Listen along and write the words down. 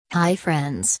Hi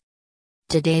friends.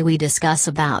 Today we discuss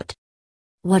about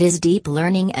what is deep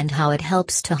learning and how it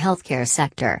helps to healthcare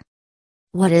sector.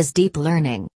 What is deep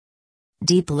learning?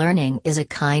 Deep learning is a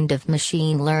kind of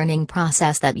machine learning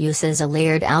process that uses a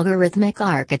layered algorithmic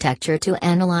architecture to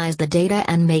analyze the data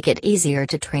and make it easier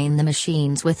to train the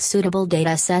machines with suitable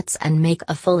data sets and make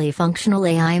a fully functional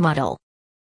AI model.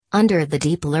 Under the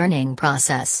deep learning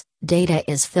process, data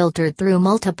is filtered through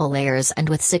multiple layers and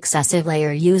with successive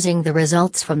layer using the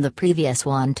results from the previous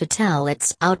one to tell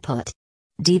its output.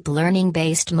 Deep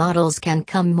learning-based models can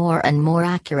become more and more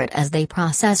accurate as they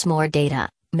process more data,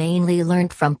 mainly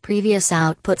learned from previous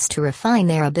outputs to refine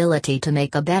their ability to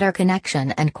make a better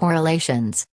connection and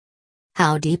correlations.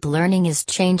 How deep learning is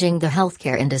changing the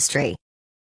healthcare industry.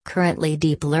 Currently,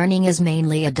 deep learning is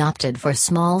mainly adopted for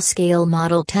small-scale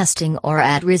model testing or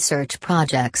at research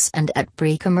projects and at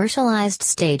pre-commercialized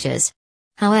stages.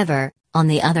 However, on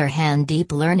the other hand,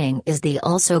 deep learning is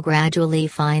also gradually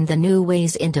find the new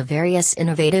ways into various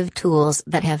innovative tools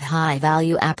that have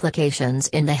high-value applications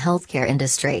in the healthcare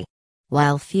industry.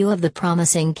 While few of the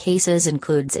promising cases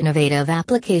includes innovative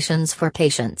applications for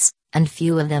patients, and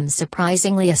few of them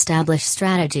surprisingly establish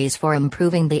strategies for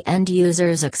improving the end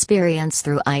user's experience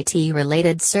through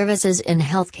IT-related services in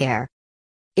healthcare.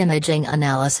 Imaging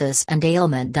analysis and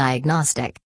ailment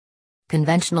diagnostic.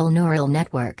 Conventional neural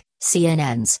network,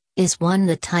 CNNs, is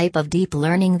the type of deep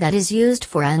learning that is used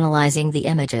for analyzing the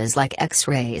images like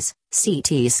X-rays,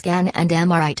 CT scan and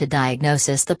MRI to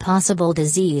diagnose the possible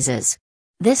diseases.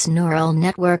 This neural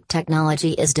network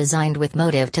technology is designed with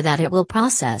motive to that it will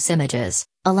process images,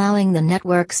 allowing the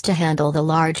networks to handle the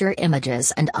larger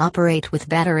images and operate with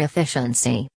better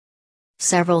efficiency.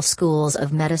 Several schools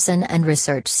of medicine and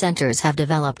research centers have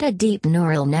developed a deep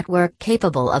neural network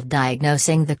capable of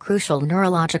diagnosing the crucial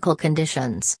neurological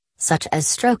conditions, such as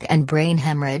stroke and brain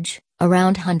hemorrhage,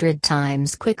 around 100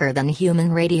 times quicker than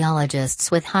human radiologists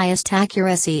with highest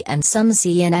accuracy, and some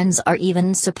CNNs are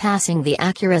even surpassing the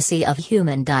accuracy of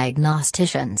human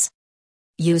diagnosticians.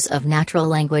 Use of natural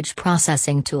language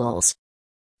processing tools.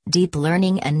 Deep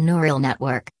learning and neural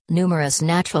network. Numerous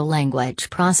natural language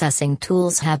processing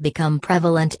tools have become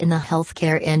prevalent in the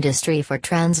healthcare industry for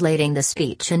translating the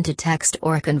speech into text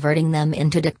or converting them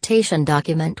into dictation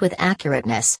document with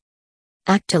accurateness.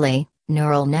 Actually,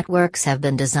 neural networks have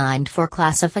been designed for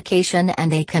classification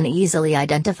and they can easily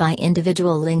identify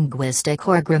individual linguistic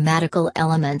or grammatical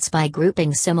elements by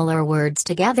grouping similar words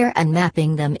together and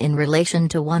mapping them in relation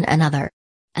to one another.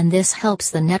 And this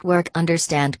helps the network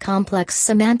understand complex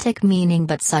semantic meaning,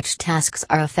 but such tasks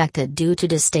are affected due to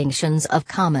distinctions of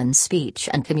common speech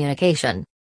and communication.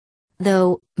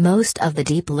 Though, most of the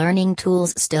deep learning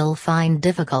tools still find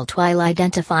difficult while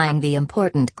identifying the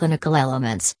important clinical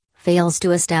elements, fails to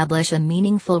establish a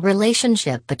meaningful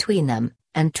relationship between them,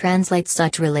 and translate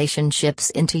such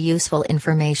relationships into useful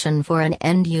information for an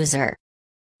end user.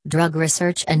 Drug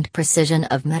research and precision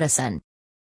of medicine.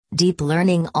 Deep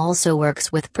learning also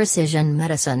works with precision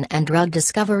medicine and drug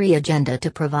discovery agenda to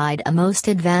provide a most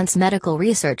advanced medical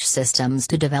research systems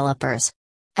to developers.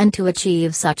 And to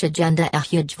achieve such agenda, a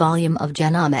huge volume of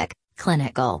genomic,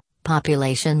 clinical,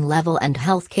 population level and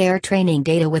healthcare training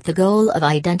data with the goal of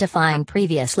identifying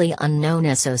previously unknown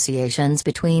associations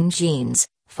between genes,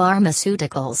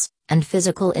 pharmaceuticals, and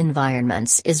physical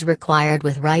environments is required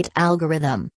with right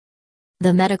algorithm.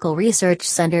 The medical research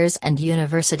centers and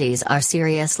universities are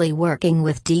seriously working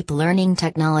with deep learning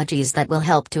technologies that will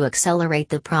help to accelerate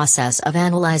the process of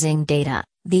analyzing data.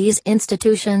 These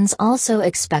institutions also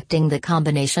expecting the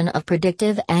combination of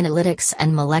predictive analytics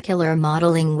and molecular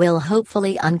modeling will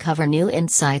hopefully uncover new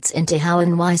insights into how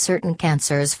and why certain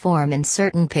cancers form in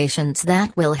certain patients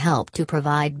that will help to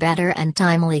provide better and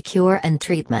timely cure and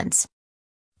treatments.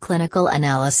 Clinical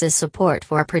analysis support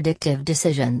for predictive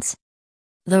decisions.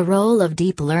 The role of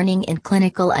deep learning in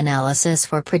clinical analysis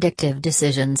for predictive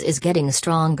decisions is getting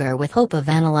stronger with hope of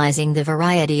analyzing the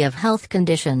variety of health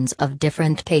conditions of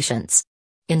different patients.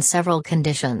 In several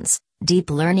conditions, deep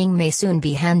learning may soon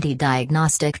be a handy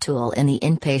diagnostic tool in the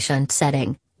inpatient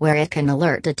setting, where it can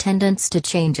alert attendants to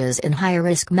changes in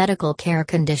high-risk medical care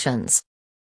conditions.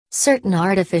 Certain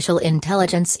artificial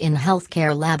intelligence in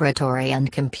healthcare laboratory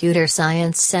and computer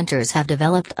science centers have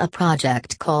developed a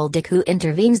project called IQ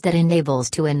Intervenes that enables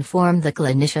to inform the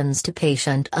clinicians to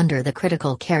patient under the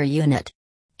critical care unit.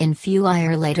 In few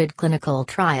AI-related clinical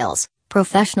trials,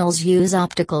 professionals use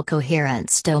optical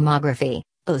coherence tomography,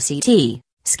 OCT,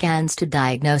 scans to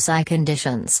diagnose eye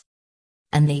conditions.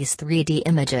 And these 3D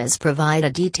images provide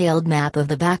a detailed map of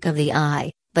the back of the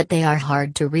eye, but they are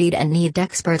hard to read and need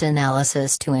expert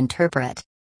analysis to interpret.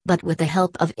 But with the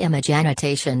help of image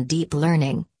annotation deep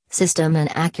learning, system and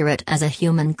accurate as a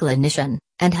human clinician,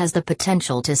 and has the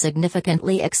potential to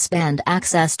significantly expand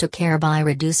access to care by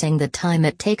reducing the time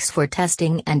it takes for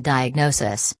testing and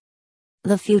diagnosis.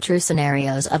 The future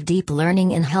scenarios of deep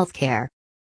learning in healthcare.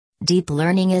 Deep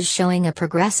learning is showing a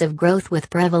progressive growth with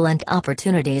prevalent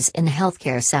opportunities in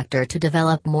healthcare sector to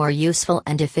develop more useful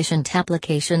and efficient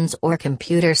applications or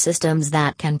computer systems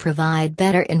that can provide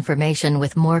better information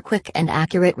with more quick and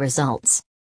accurate results.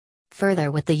 Further,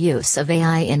 with the use of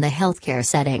AI in the healthcare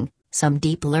setting, some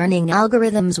deep learning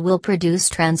algorithms will produce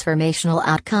transformational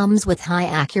outcomes with high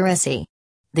accuracy.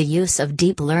 The use of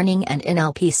deep learning and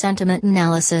NLP sentiment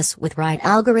analysis with right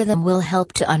algorithm will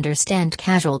help to understand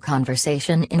casual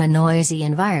conversation in a noisy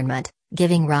environment,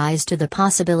 giving rise to the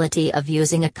possibility of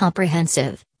using a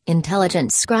comprehensive,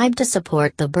 intelligent scribe to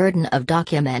support the burden of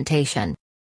documentation.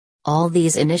 All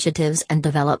these initiatives and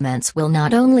developments will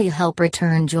not only help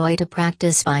return joy to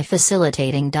practice by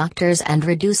facilitating doctors and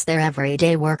reduce their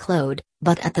everyday workload,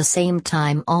 but at the same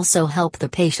time also help the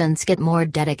patients get more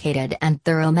dedicated and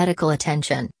thorough medical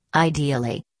attention,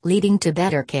 ideally, leading to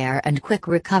better care and quick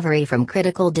recovery from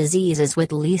critical diseases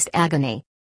with least agony.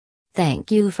 Thank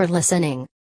you for listening.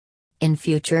 In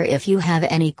future, if you have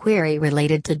any query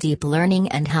related to deep learning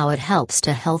and how it helps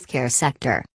to healthcare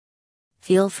sector,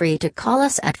 feel free to call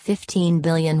us at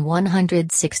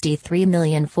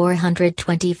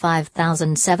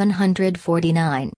 15,163,425,749.